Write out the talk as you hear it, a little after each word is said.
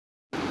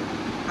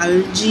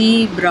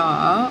Algebra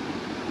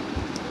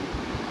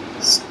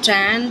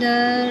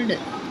Standard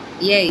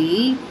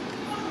 8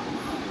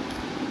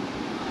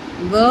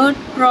 word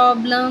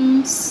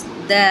problems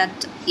that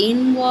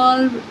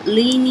involve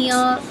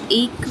linear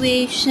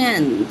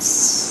equations.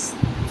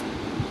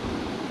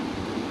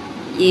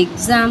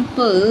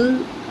 Example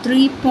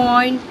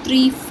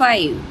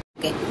 3.35.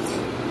 Okay.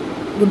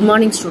 Good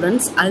morning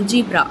students.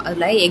 Algebra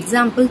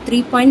example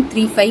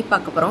 3.35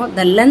 பார்க்க போறோம்.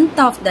 The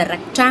length of the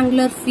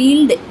rectangular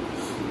field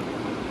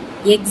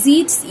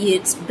exceeds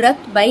its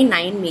breadth by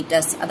 9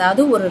 meters.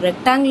 அதாவது ஒரு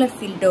rectangular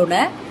field ஓட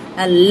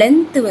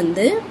length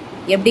வந்து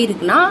எப்படி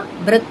இருக்குன்னா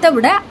breadth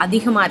விட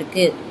அதிகமா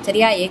இருக்கு.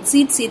 சரியா?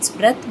 exceeds its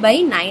breadth by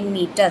 9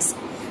 meters.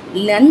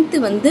 length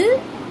வந்து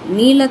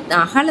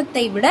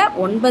அகலத்தை விட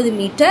 9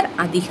 மீட்டர்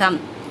அதிகம்.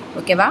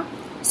 ஓகேவா?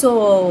 So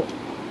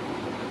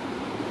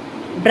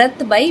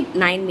breadth by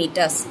 9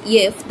 meters.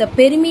 If the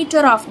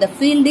perimeter of the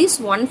field is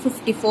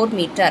 154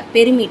 meter.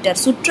 Perimeter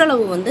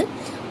சுற்றளவு வந்து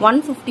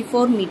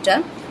 154 meter.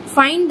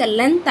 Find the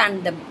length and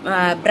the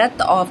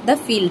breadth of the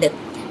field.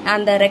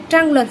 And the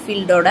rectangular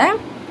field ஓட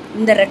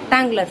இந்த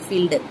rectangular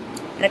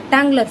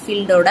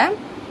field ஓட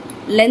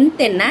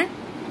length என்ன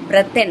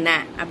breadth என்ன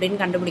அப்படின்னு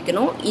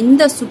கண்டுபிடிக்கணும்.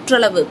 இந்த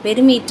சுற்றளவு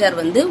perimeter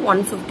வந்து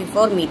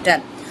 154 meter.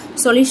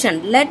 Solution.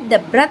 Let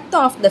the breadth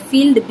of the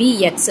field be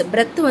x.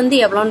 breadth வந்து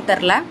எவ்வளோன்னு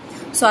தெரியல.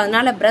 So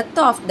அதனால breadth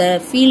of the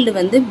field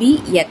வந்து be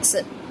x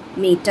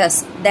meters.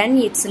 Then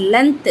its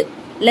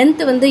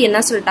length வந்து என்ன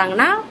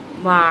சொல்லிட்டாங்கன்னா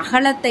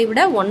அகலத்தை விட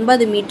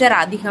 9 மீட்டர்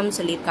அதிகம்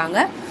சொல்லியிருக்காங்க.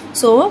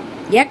 So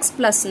x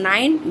plus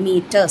 9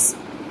 meters.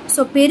 So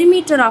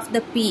perimeter of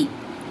the P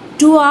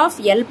 2 of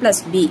L plus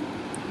B.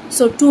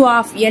 So 2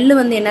 of L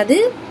வந்து என்னது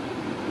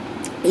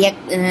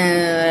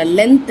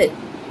length.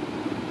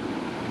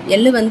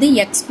 L வந்து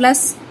x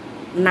plus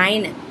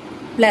 9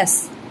 plus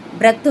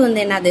breadth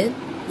வந்து என்னது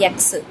x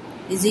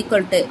is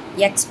equal to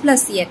x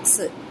plus x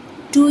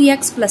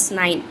 2x plus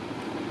 9.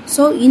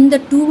 So இந்த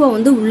 2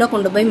 வந்து உள்ள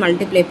கொண்டு போய்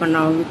மல்டிப்ளை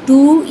பண்ணோம். 2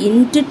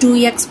 into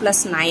 2x plus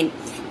 9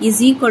 is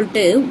equal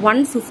to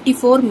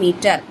 154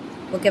 meter.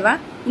 ஓகேவா?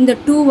 இந்த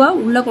 2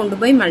 உள்ள கொண்டு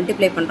போய்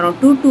மல்டிப்ளை பண்றோம்.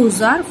 2 2s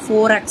are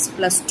 4x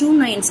plus 2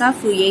 9s are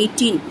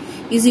 18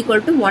 is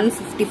equal to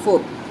 154.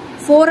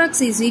 4x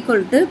is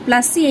equal to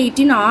plus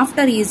 18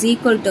 after is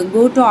equal to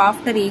go to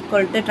after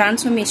equal to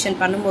transformation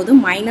பண்ணும்போது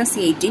minus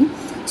 18.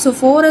 So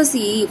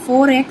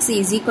 4x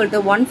is equal to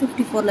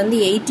 154 ல இருந்து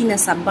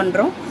 18 sub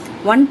பண்றோம்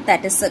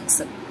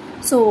 136.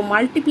 So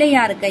multiply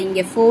இருக்க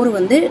இங்க 4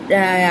 வந்து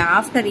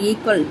after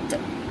equal to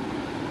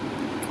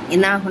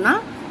என்ன ஆகும்னா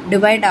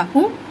divide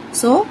ஆகும்.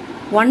 So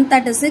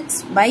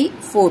 136 by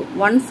 4.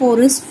 1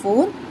 4 is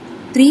 4.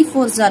 3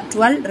 4s are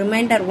 12.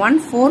 Remainder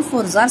 1. 4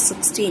 4s are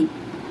 16.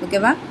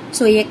 Okay,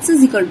 so x is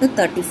equal to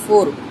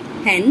 34.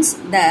 Hence,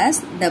 thus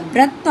the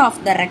breadth of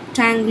the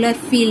rectangular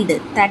field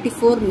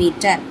 34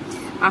 meter.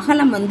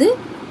 அகலம் வந்து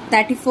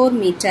 34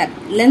 meter.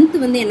 Length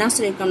வந்து என்ன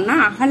சொல்லிருக்கோம்னா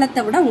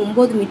அகலத்தை விட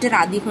 9 மீட்டர்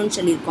அதிகம்னு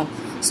சொல்லிருக்கோம்.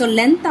 So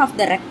length of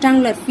the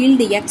rectangular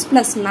field x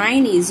plus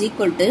 9 is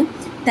equal to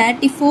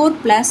 34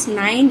 plus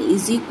 9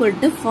 is equal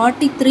to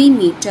 43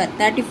 meter.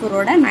 34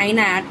 ஓட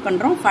 9 add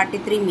பண்றோம்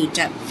 43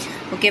 meter.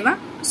 ஓகேவா?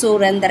 So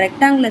இந்த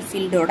rectangular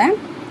field ஓட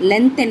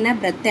length என்ன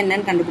breadth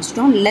என்னன்னு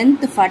கண்டுபிடிச்சிட்டோம்.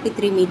 length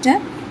 43 meter,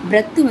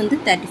 breadth வந்து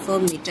 34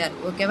 meter.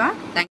 ஓகேவா?